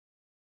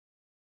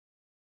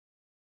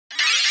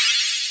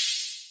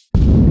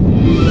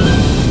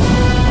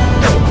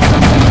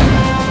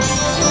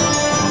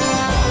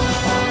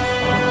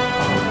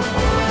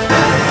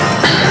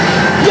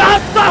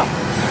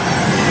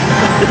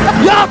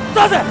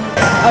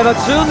はい、まあ、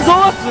純増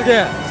はすげ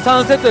え。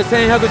3セットで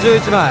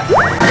1111枚。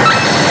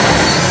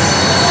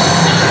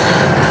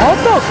ま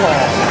たか。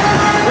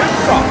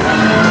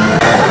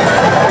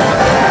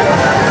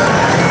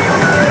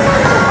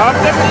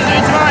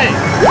821枚。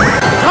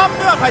半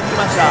分は返ってき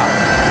ました。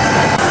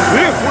こ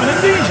れ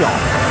全然いいじゃん。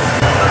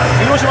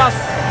利用します。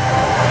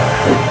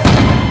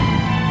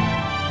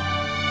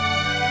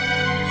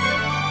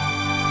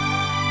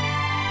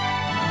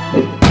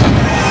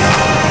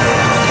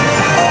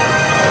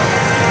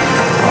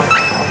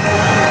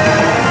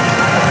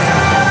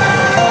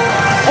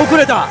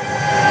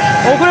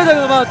遅れたけ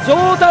ど、まあ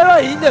状態は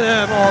いいんで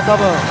ね、もう多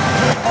分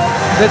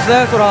です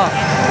ね、そら。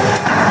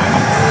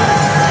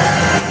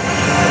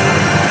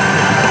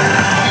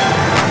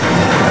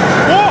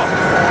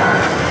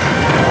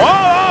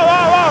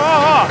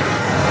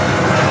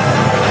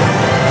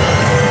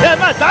いや、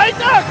まあ大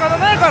体はから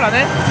ないから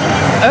ね。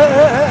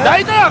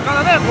大体はか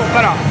らない、ここ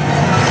から。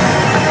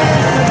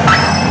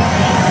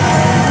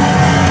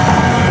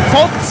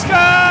そっちか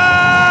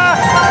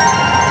ー。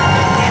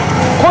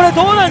これ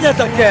どうなんやっ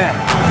たっけ。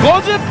50%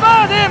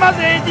 でま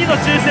ず AT の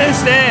抽選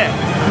して、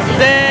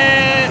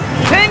で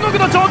天国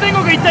と超天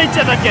国1対1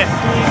やったっけ。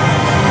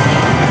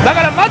だか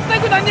ら全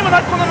く何にも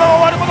なくこのまま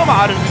終わることも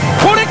ある。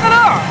これか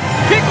ら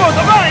結構ド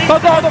カンいくこ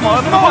とも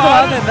あ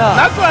る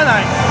なくはな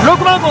い。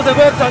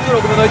65,536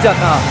分の1やっ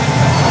た。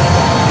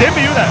全部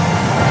言うなよ。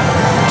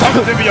ちゃん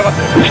と全部言いやがって。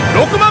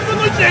6万分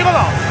の1でええか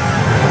な。ず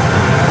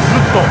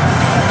っと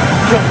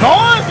いや、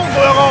なんやそん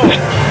ドヤ顔。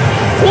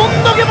こ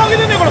んだけ負け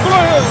てんねんから、それ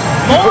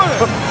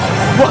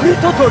割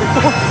と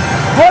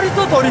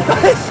取り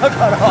返した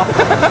から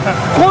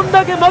こん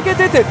だけ負け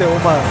ててって、お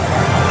前。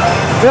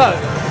いや、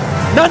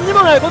何に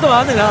もないことも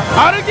あんねんな。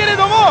あるけれ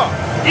ども、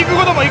行く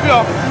ことも行く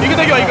よ。行く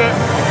ときは行く。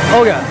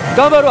オーケー、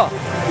頑張るわ。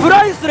プ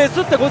ライスレ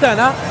スってことや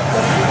な。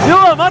要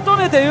はまと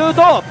めて言う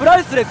とプラ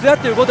イスレスやっ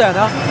ていうことや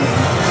な。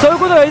そういう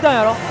ことが言いたん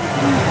やろ。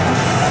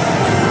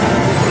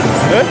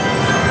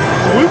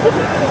どういうこと。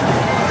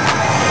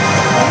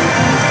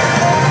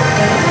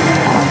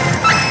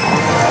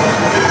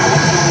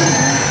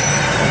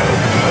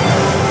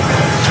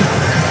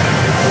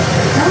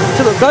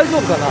ちょっと大丈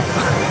夫かな。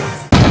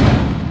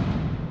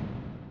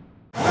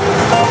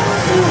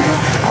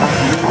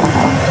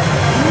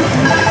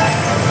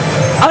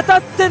当た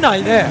ってな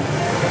いね。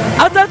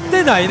当たっ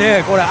てない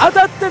ね。これ当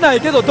たってな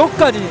いけどどっ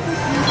かに。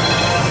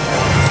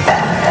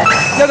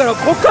だから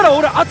こっから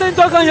俺当てん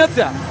とあかんやつ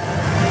や。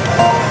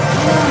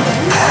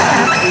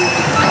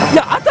い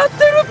や当たっ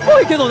てるっ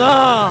ぽいけど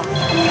な。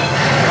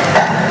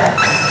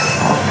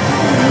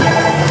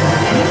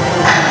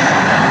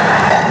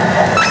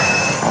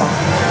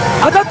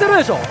当たってる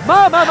でしょ。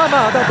まあ当たっ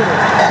てる。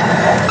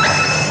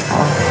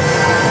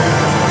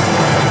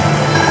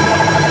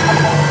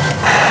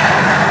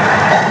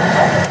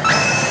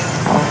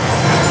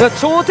だから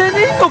頂点に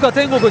いるのか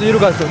天国にいる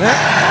かですよね。はい、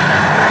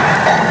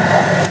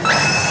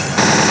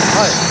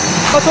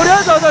まあ、とりあえ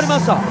ず当たりま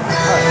した。はい、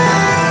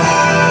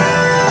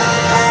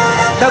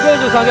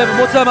143ゲーム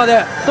持ち玉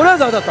でとりあえ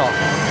ず当たったわ。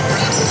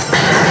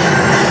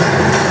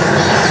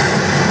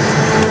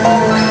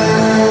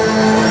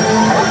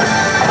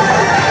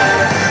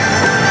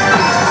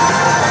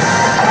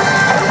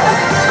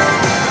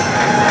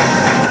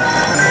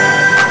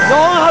4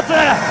発、も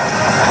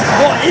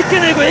う一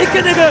気にいく5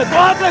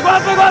発5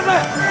発5発。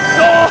よ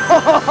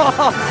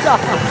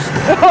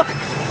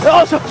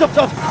っしゃい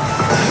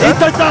っ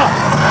たいった。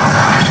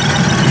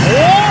おお、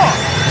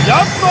や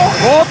っとも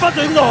う一発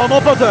いくぞ。もう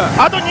一発。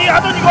あと2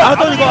あと2個ある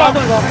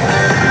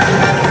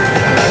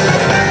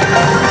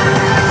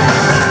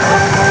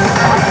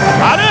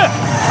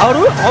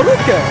っ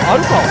け。あ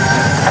るか。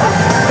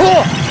おお、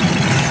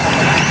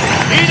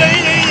いい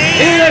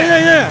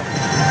ね。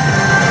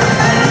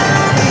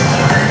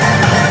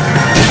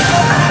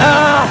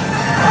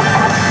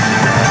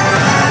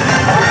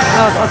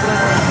さすがに。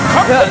カ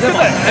ッコつけ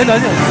たよ。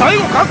何最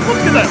後カッコつ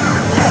けたよ。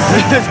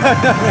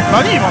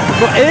何今の。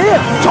や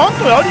ん。ちゃん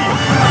とやりよ。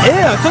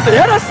やん、ちょっと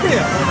やらして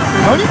や。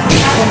何こん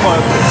な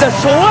やつ。じゃあ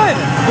昭和やね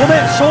ん。ごめ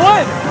ん、昭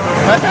和やねん。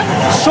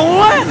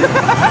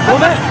ご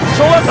めん、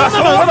昭和。こんな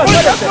の今こ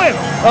れかっこええの。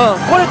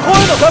こう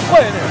いうのかっこ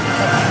ええねん。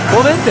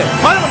ごめんって。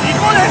まあでも2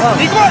個ね。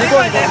2個はで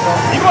かいね。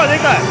2個はで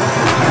かい。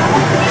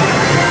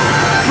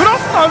プラ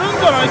スなるん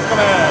じゃないですか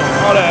ね。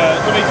あれ、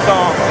とめきさん。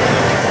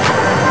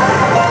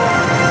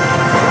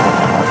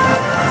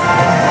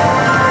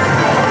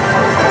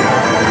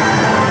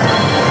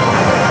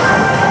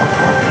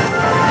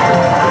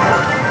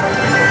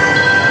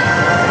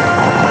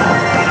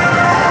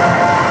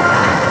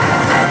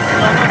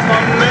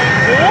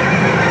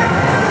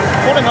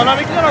これ7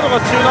引き7とか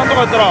中段と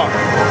かやったら、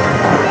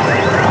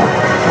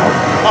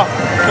あ、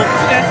そっ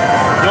ちね。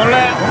4連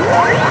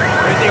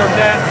4連。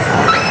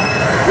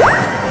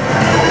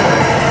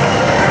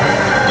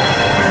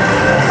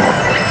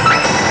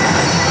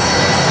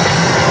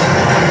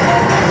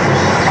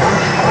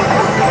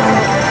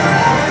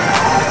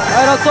は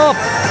い、ラスト。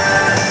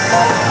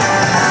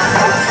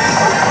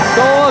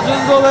今日は順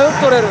増がよく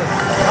取れる。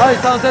はい、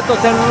3セット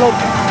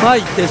1006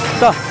枚でし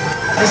た。い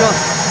きま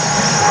す。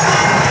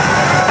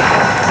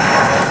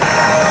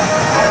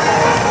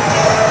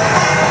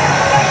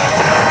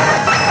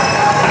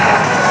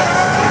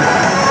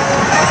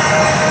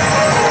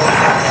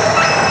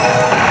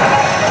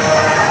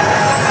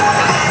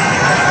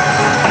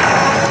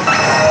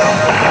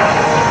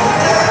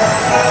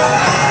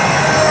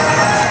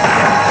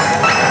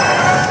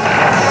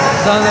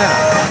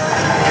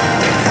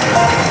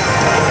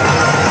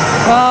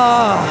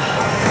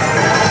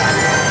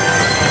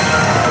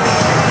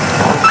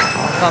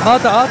あ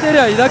と当てり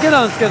ゃいいだけ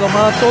なんですけど、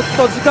まあちょっ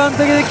と時間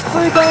的にきつ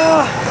いか。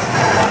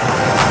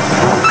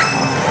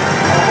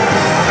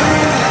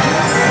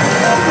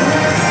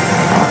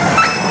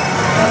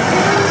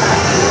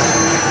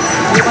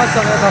出まし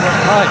たね、多分。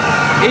は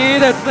い、いい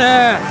です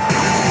ね。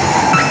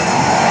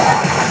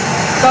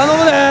頼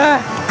むね。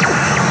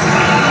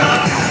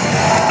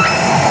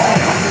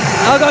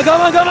我慢我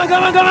慢我慢我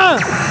慢我慢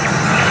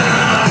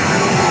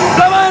我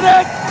慢で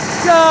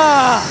きた。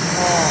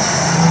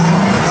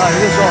いい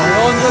でしょう。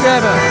40ゲ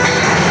ーム。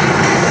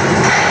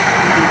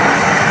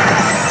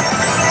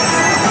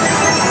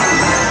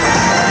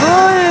V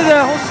で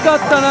欲しかっ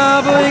た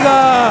な。 V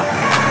が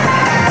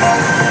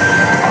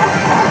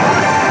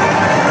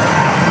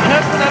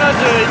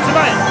271万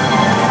円。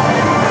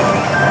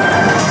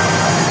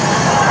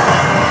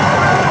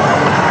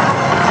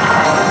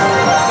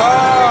さ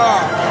あ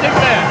来てく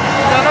れ。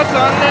7つ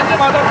安全で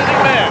まとめてく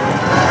れ。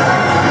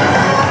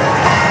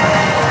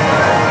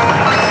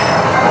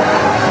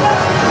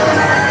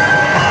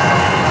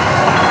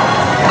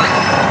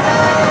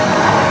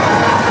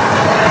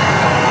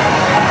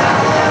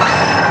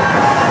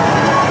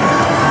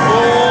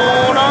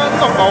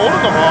おる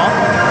のか。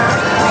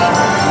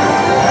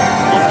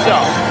どっちや。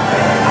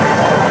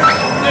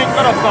新年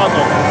からスタート。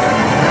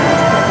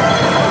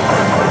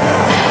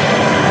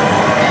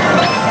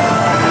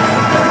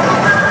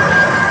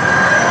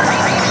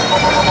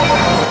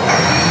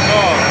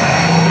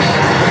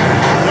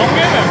4ゲ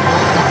ーム。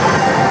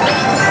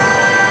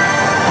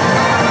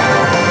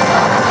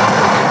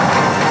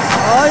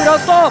はい、ラス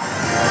ト。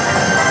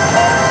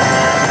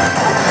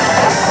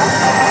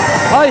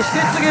はい、引き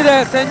継ぎで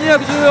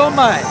1214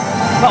枚。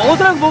まあ、お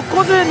そらく僕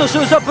個人の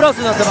収支はプラス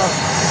になってま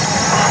す。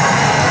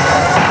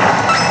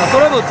そ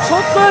れもちょ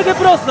っとだけ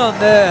プラスなん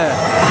で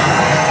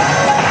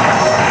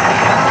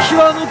気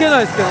は抜け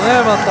ないですけど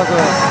ね、全く。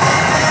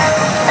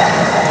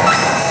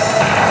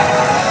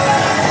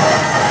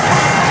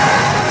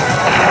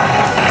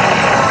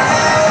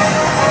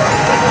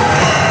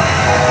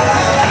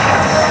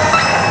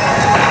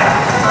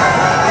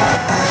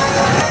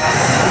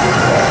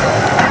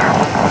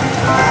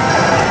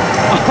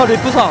あ、リッ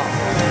プさん、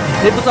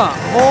リップさん、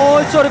も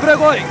う一丁リプレイ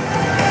来い。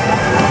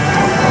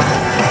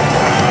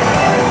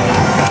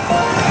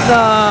さ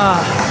あ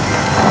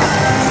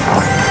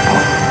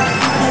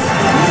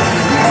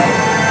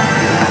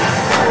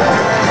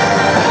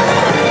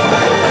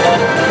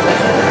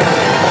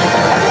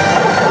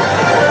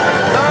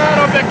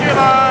609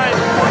枚。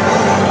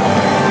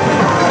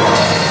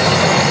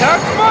100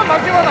万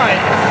負けはない。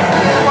こ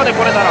こまで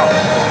これたら。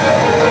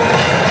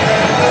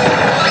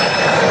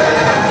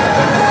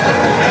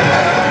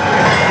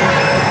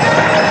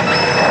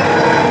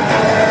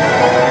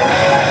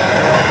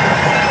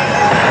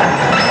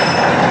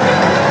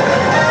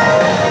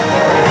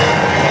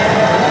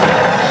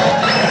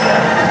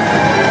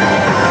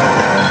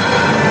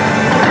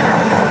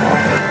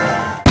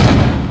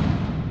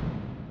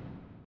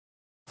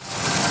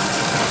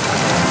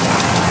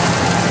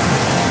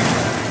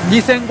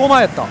2005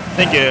万やった。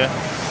Thank you。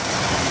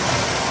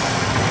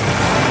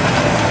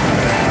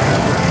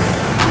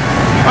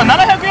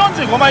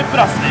745枚プ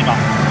ラスね今。こ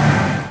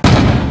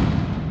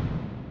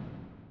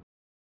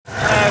れ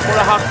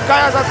8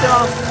回当たって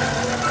ます。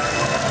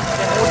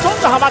ほと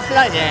んどハマって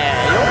ないね。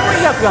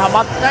400ハ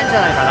マってないんじ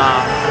ゃないか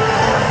な。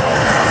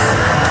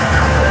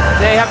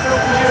で166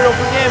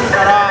ゲーム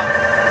から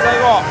最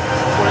後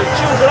これ一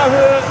応グラフ見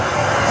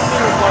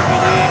る限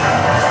り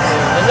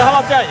全然ハマ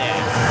ってないね。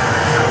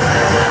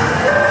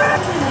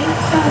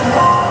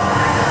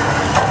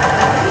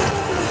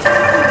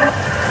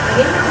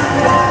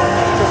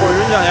これい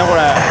るんじゃねこ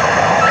れ。こ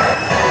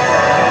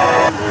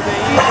れで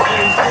いいとこに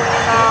行く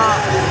な。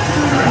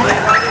で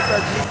投げた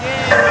次ゲ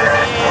ーム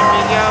に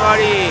右上が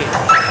り。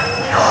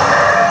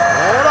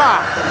ほら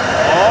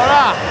ほら。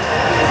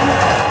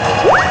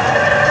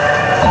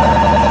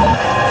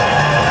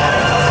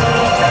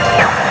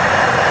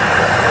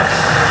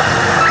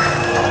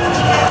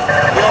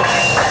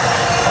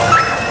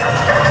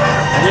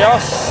よ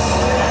し。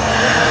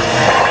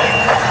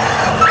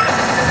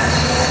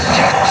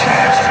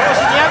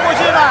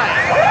250枚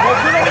目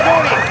論見通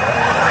り。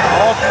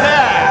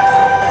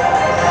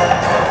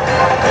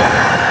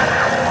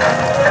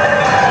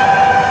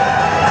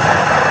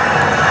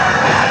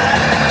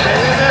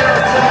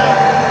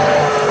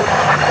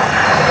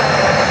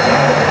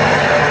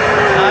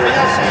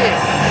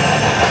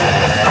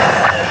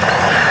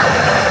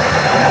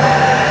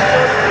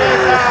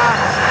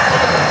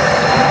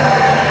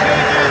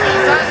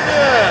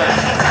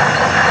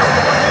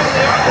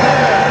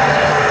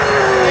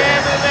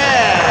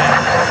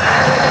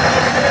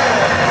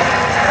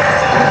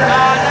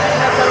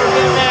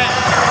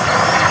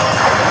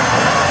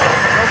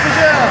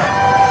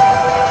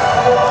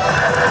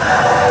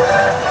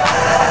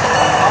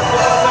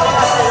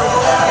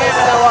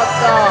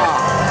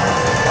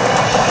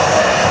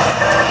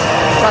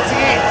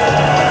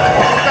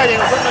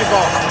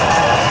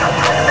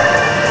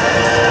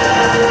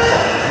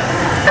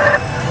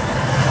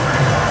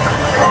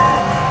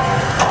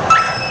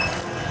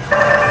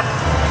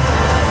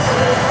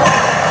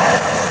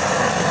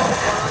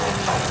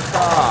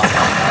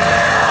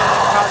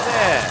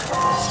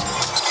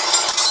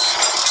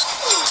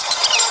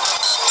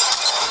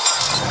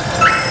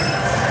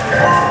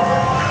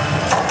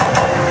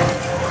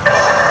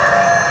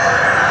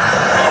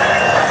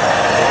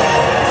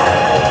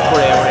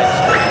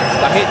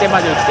閉店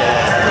まで打って。こ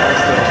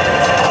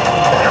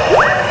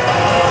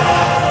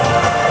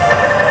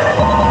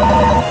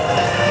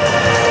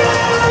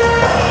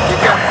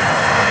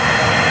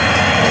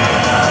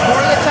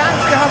れでチャン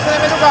スで8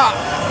戦目とか。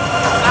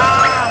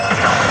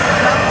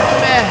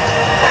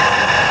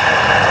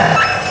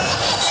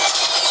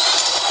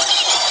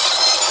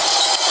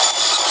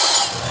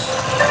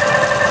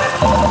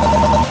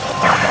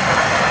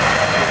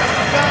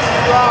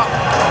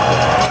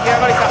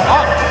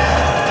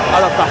当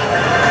たった。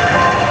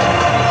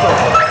そう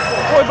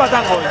こういうパタ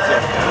ーンが多いんですよ。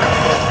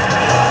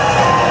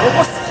こ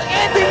こすげえ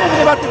天国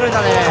でバってくれ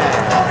たね。な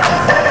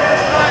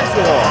いです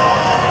けど。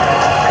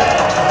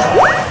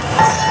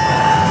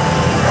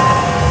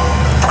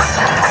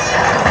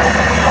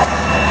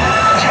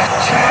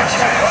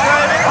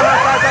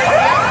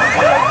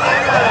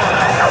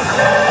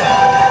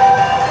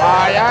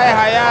早い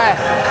早い。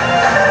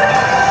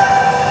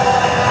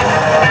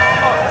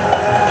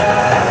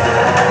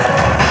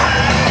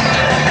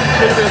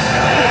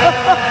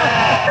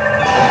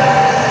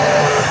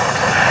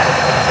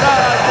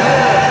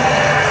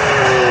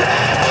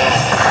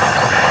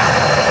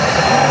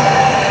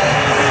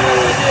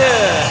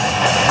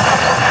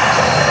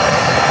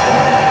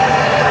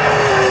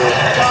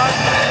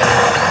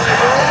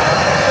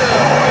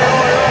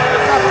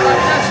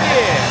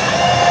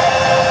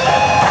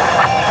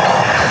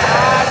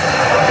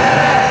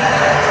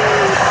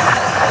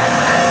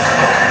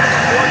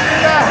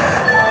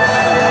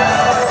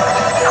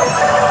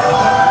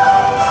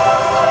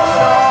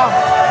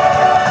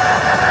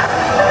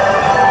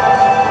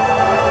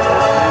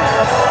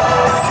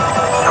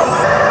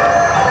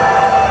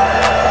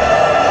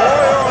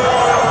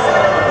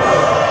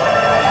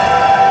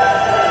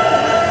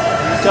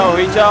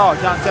浮いちゃおう、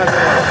チャンスやす。遅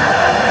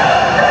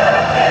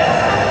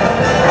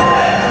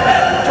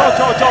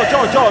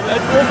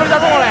れた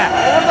ぞこれ、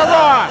遅れたぞ。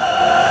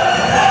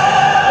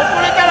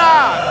遅れたら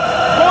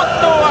ゴッ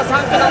ドは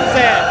3桁のせ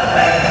い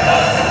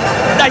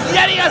だ。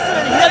左が全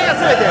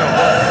てよ。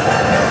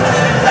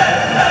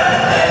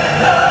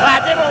まあ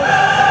でも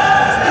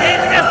ステ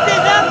ージがステー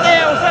ジなんで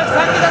おそらく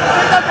3桁の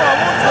せいだとは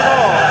思うんですけど、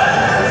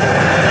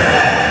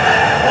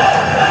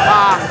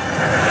まあ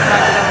3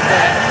桁のせ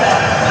い。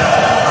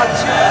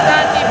中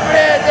段にプレ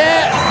ーで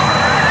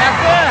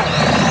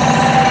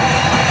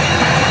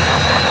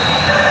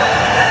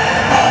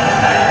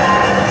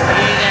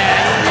いいね。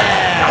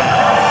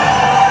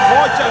も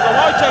う一丁いこ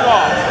う。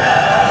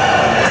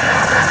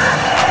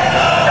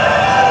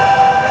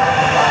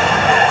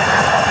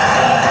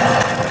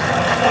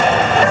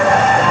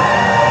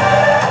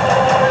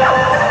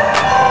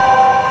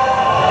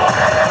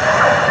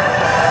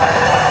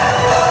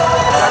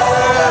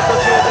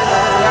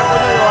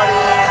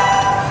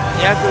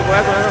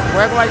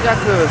500枚弱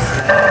です。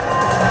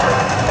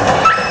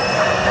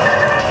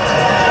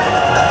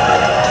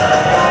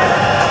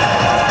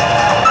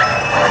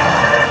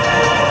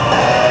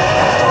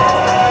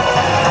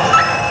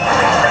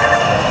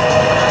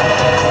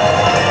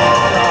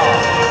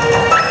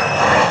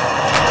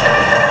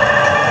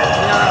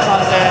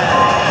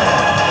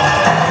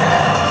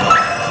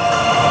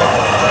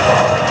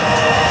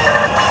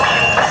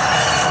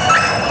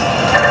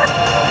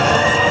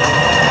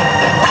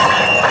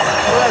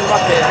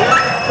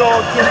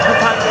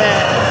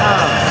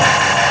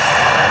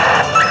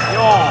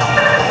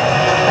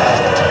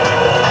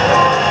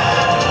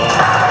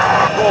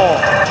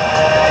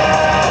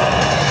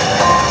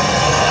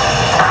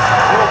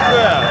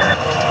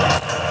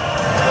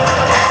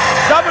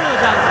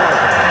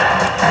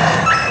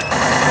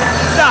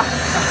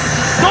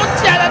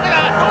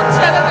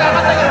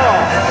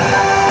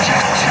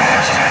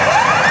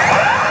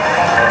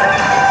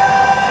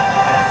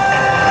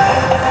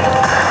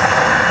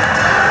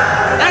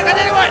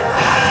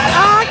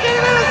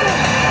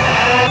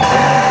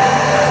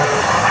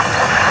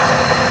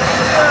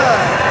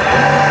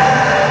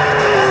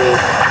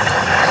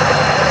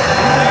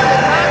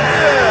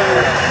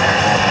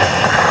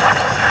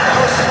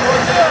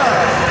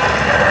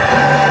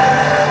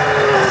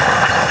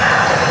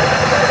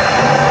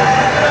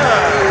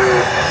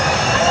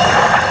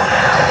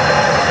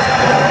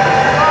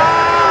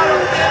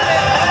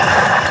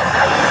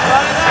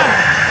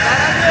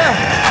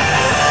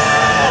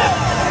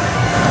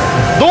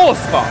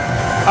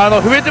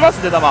増えてま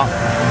すね、玉。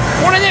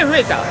これね、増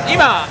えた。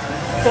今、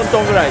トン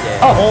トンぐらいで。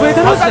あ、増え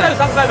てますね。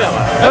3回目やか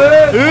ら。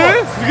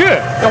すげえ。い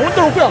や、本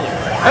当に6なのよ。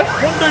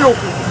本当に6。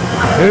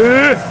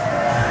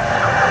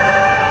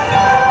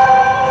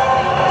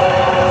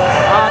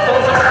あー、ど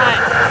うしようもな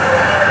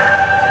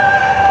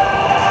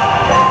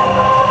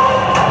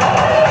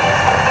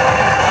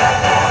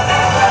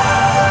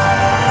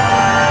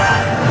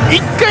い。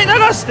一回流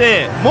し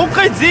て、もう一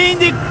回全員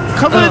で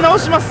数え直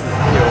します。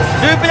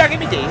ループだけ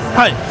見ていい？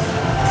はい。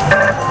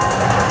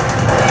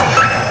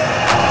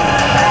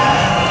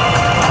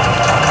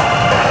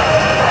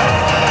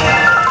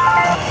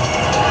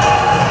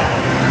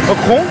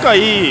今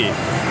回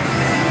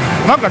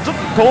なんかちょっ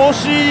と投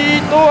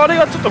資とあれ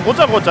がちょっとご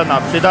ちゃごちゃにな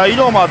って、大移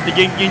動もあって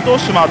現金投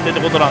資もあってって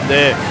ことなん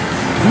で、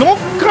乗っ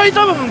回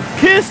多分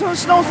計算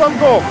し直さん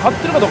と買っ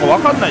てるかどうか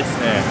分かんないです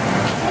ね。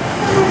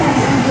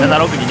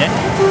76にね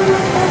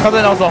数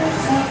え直そう。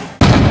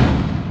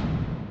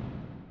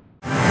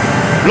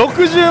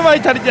60枚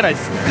足りてないっ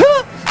す。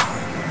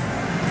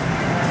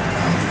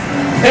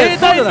A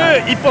タイプ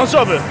一本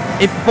勝負、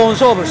一本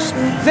勝負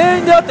全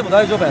員であっても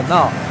大丈夫やん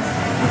な。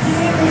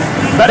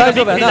誰か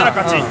ビッグ引いたら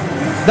勝ち、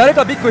誰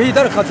かビッグ引い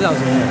たら勝ちなんで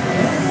すよ。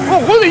も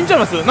うこれでいいんちゃい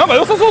ます。なんか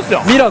良さそうっす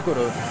よ。ミラク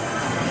ル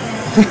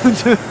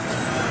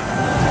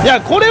い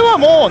やこれは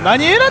もう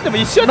何選んでも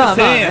一緒やっ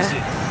て1000円やし、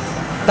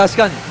確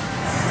かに。い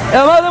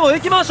やまあでも行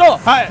きましょ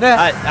う。はいね、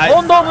はいはい、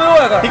問答無用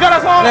やからヒカ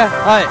ラさん、ね、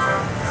はい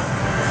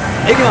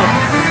行きます。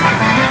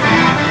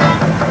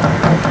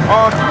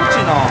あー気持ち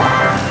いいな。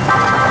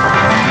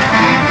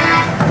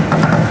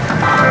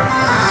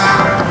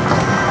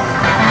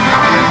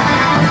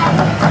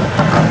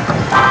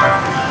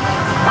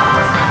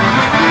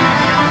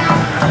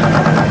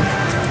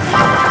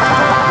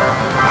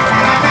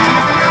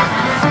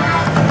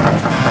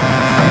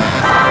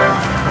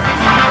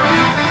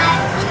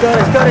光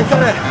れ光れ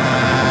光れ。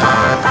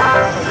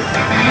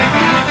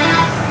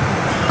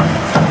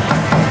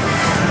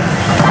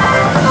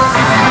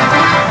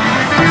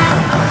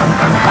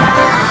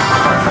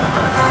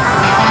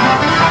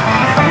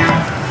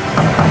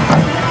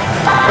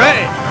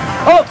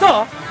あ、来た。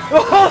よ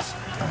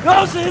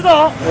しよし、いいぞ。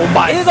お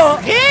前いいぞ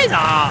すげえ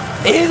な。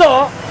いい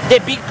ぞ。で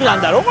ビッグな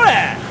んだろこれ。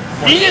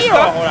いいです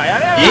か。ほらや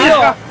れいい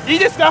よいい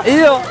ですか。いい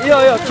よいい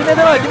よいいよ、決めて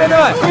ない決めて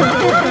ない。すい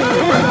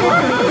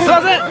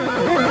ません。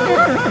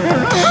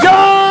よ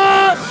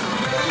ーし、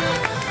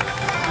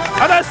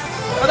あだす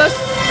あだす。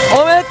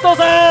おめでとう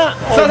さん。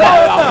お前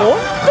は本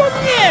当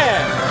に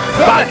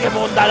バケ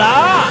モンだな。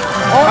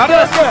オッケー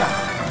オッケー。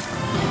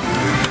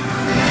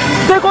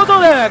ってこと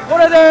でこ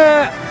れ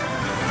で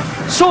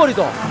勝利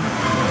と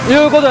い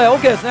うことで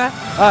OK ですね。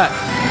は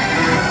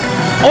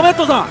い、おめで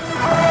とうさん。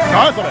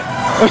何それ。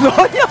何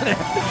やねん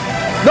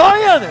何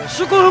やねん、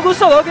祝福し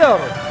ただけやろ。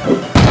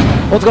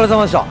お疲れ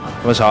様でした。よ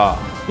っしゃ。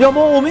いや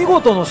もうお見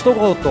事の一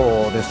言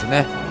です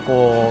ね。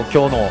こう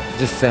今日の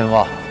実践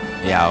は。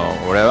いや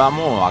俺は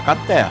もう分かっ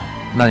たよ。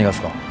何がで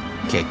すか。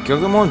結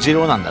局もう二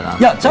郎なんだな。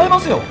いやちゃいま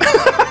すよ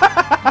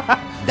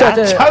ちゃう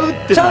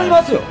ってちゃい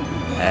ますよ。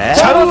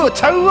ちゃう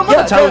はま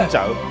だちゃうんち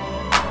ゃう。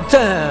違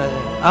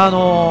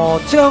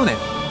うねん。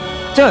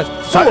違うねん。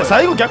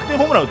最後逆転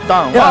ホームラン打った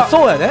んは。いや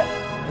そうやね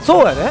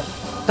そうやね。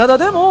ただ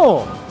で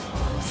も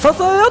支え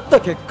合った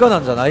結果な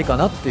んじゃないか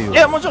なっていう。い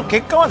やもちろん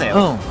結果はだ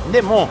よ、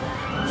でも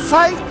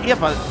やっ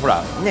ぱほ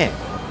らね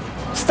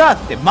スターっ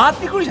て回っ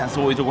てくるじゃん、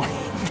そういうところに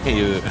って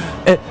いう。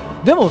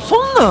でもそ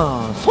ん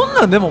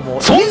なんでもも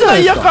うそんな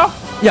嫌か。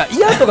いや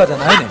嫌とかじゃ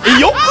ないねん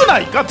よくな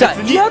いか。じゃあ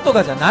嫌と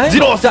かじゃないねん。ジ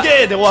ローす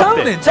げえで終わっ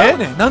て。ちゃう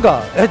ねんなん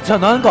かじゃあ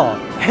なんか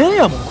変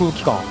やもん空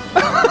気感。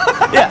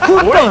いや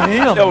空気感変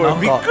やもん。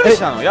俺びっくりし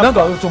たの。なん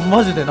か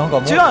マジでなんか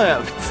もう違うよ、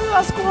普通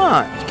あそこ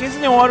は引けず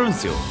に終わるんで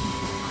すよ。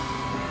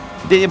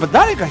でやっぱ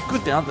誰か引くっ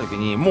てなった時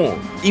にもう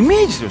イメ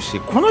ージとして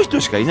この人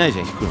しかいないじ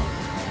ゃん引くの。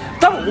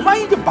多分お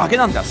前にとって化け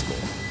なんだあそこ。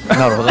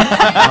なるほど。ま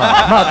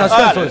あ確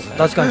かにそうです。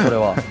確かにそれ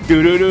は。ド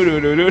ゥルル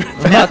ルルルルっ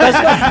てまあ確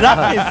かに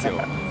なってんすよ。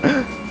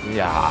い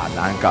やー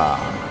なんか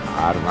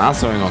あるな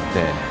そういうのって。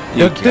い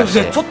やち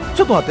ょっ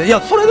と待って。い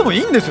やそれでもい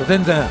いんですよ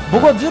全然。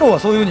僕はジローは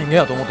そういう人間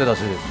やと思ってた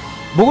し、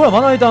僕ら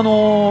まな板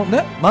の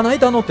ね、まな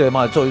板のって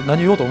まあ何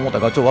言おうと思った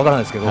かちょっとわから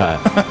ないですけど、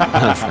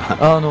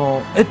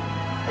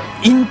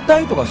引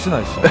退とかしな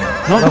いですよ。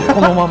なんか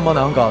このまんま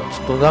なんかち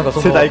ょっとなんかそ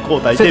の世代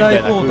交代を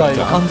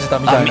感じた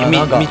みたいな、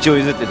なんか道を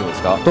譲ってってことで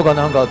すか。とか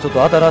なんかちょっ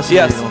と新しい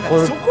の。いやそ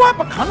こはやっ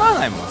ぱ叶わ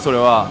ないもんそれ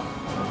は。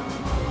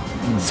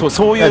そ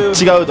ういう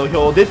違う土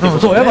俵でってこと。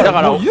そうだ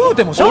から言う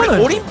てもしゃあな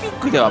い。オリンピッ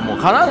クではもう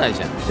叶わない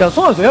じゃん。いや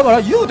そうなんですよ。だか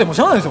ら言うてもし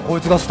ゃあないですよ。こ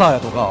いつがスターや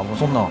とかもう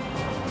そんなん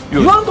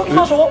言わんとき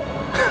ましょう。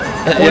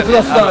こいつ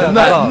がスターやと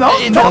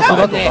かさす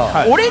がと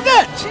か。俺が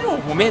チロを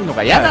褒めんの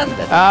が嫌なん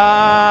だよ。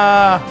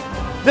ああ。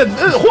で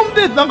ほん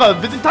でなんか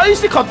別に大し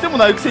て買っても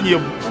ないくせに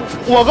わ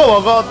が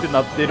わがって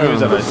なってる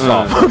じゃないですか。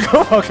わが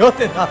わがっ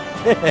てなっ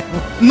てるっ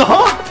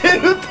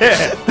て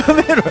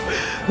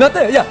なっ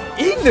ていや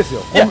いいんです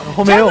よ。いや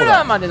褒めようが。ジャグ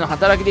ラーまでの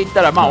働きで言っ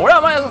たらまあ俺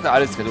は前だったあ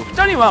れですけど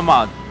2人は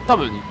まあ多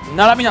分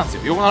並びなんです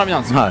よ。横並びな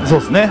んですよ。そう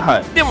ですね。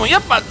はい。でもや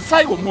っぱ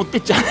最後持って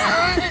っちゃう。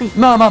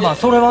まあ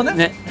それは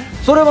ね。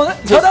それはね。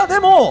ただで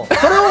も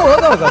それを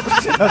わざわざ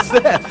口に出し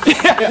て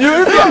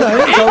言うてはない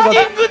んちゃうか。エンデ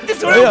ィングって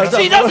それを口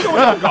に出すの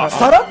なんか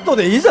さらっと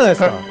でいいじゃないで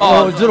すか。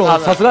ジロー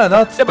さすがや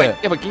なっつって。やっ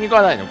ぱ気に食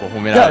わないのこう褒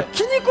めいられる。や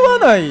気に食わ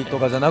ないと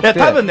かじゃなくて。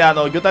多分ね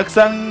魚拓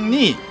さん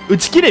に打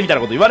ち切れみたい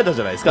なこと言われた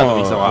じゃないですか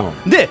野口さんは。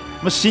で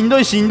もうしんど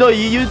い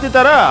言って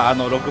たら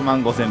6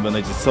万5千分の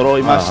1揃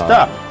いまし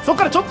た。そこ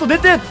からちょっと出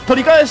て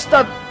取り返し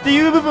たって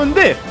いう部分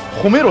で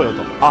褒めろよ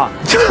と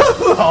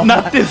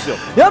なってんすよ。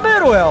やめ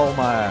ろやお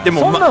前。で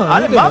もあ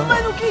れ万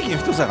枚のケーキの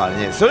太さから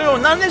ねそれを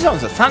何年しちゃうん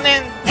ですよ。3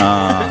年。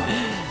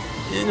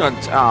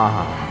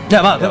い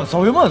やまあでも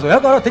そういうもんですよ。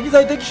だから適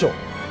材適所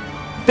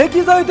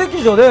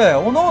で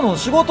おのおの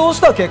仕事を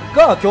した結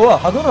果今日は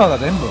歯車が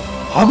全部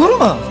歯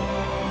車なんですよ。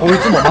こい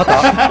つもまた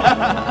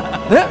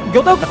ね、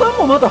魚拓さん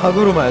もまた歯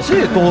車やし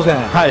当然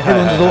ヘ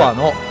ブンズドアー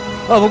の、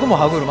僕も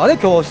歯車で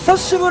今日久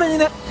しぶりに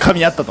ね噛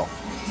み合ったと。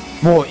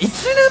もう1年ぶ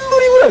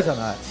りぐらいじゃ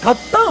ない、買っ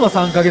たんは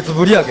3ヶ月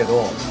ぶりやけ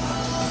ど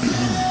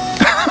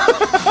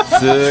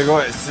す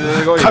ごい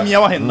すごい噛み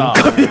合わへんな。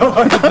噛み合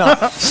わへん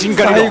な進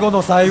化理論最後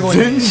の最後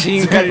に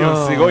進化理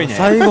論すごいね。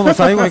最後の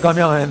最後に噛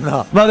み合わへん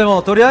なまあで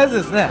もとりあえず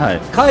ですね、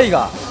貝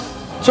が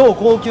超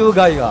高級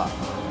貝が、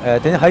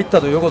手に入った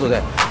ということ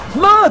で、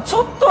まあち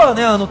ょっとは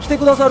ね来て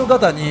くださる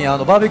方にバ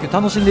ーベキュー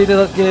楽しんでいた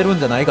だけるん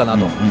じゃないかな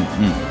と。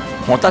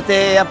ホタ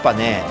テやっぱ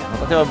ね、ホ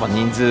タテはやっぱ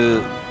人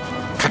数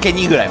かけ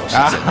2ぐらい欲しい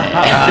ですよね。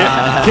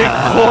結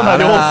構な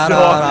量っすよ。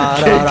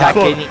かけ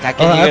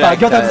2やっぱ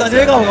魚拓さんに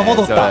笑顔が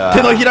戻った。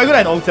手のひらぐら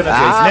いの大きさのやつ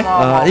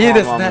がいい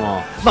ですね。いいですね。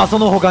まあそ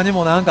の他に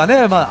もなんか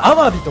ね、まあア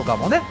ワビとか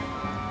もね、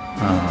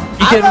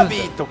アワビ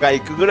とか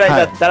行くぐらい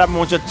だったら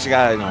もうちょっと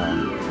違うの。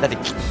だって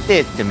切って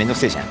って面倒く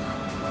せえじゃん。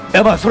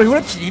やっぱそれぐら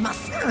い切りま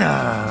すから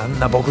な、あん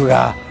な僕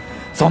が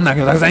そんな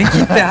魚拓さんに切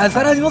って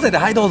皿に乗せて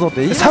はいどうぞっ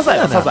て言いますか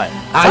らな。サザエ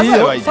あ、いい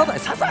よ。サ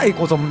ザエ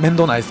こそ面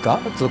倒ないですか？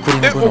ちょっとくり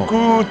抜くの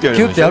キ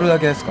ュッてやるだ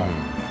けですか。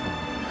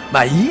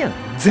まあいいやん、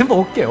全部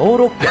オッケー、オー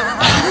ルオッケ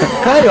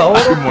ー。貝はオ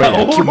ールオッ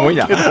ケー。キモい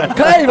な。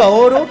貝は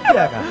オールオッケー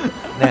やか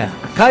らね。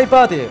貝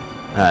パーティ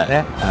ー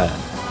ね、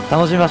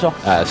楽しみましょう。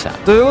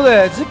ということ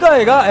で次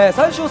回が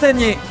最終戦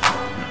に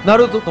な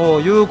ると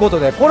いうこと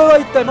で、これは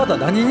一体また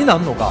何にな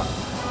るのか。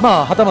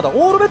まあはたまたオ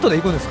ールベッドで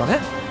いくんですかね。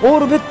オー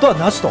ルベッドは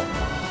なしと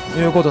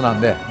いうことなん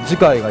で、次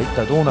回が一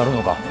体どうなる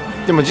のか。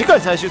でも次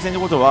回最終戦っ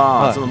てこと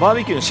は、そのバー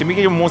ベキューの締め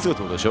切りももうすぐっ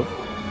てことでしょ。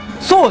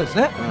そうです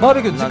ね、バー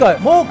ベキュー次回、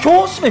もう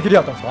今日締め切り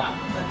やったんですか。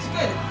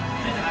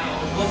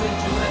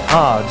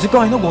次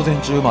回の午前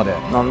中まで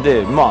なん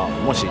で、ま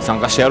あもし参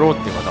加してやろうっ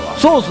ていう方は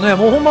そうですね、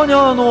もうほんまに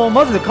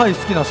マジで貝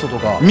好きな人と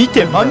か見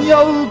て間に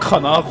合うか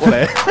なこ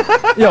れ。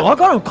いや分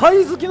からん、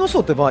貝好きの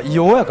人ってまあ異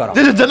様やから。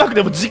じゃなく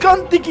ても時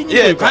間的に。い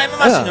やタイム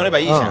マシン乗れば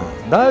いいじゃん。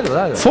大丈夫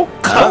大丈夫。そっ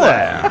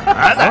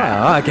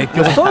か結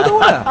局そういうと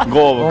こや。ご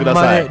応募くだ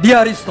さい。リ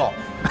アリスト。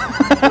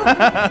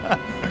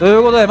とい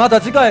うことでまた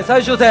次回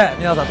最終戦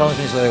皆さん楽し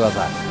みにしておいてく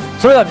ださい。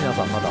それでは皆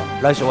さんまた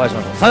来週お会いし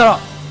ましょう。さよなら。あ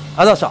りがとう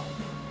ございました。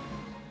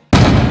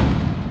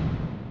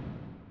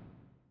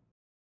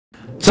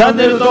チャン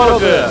ネル登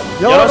録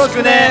よろし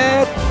く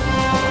ね。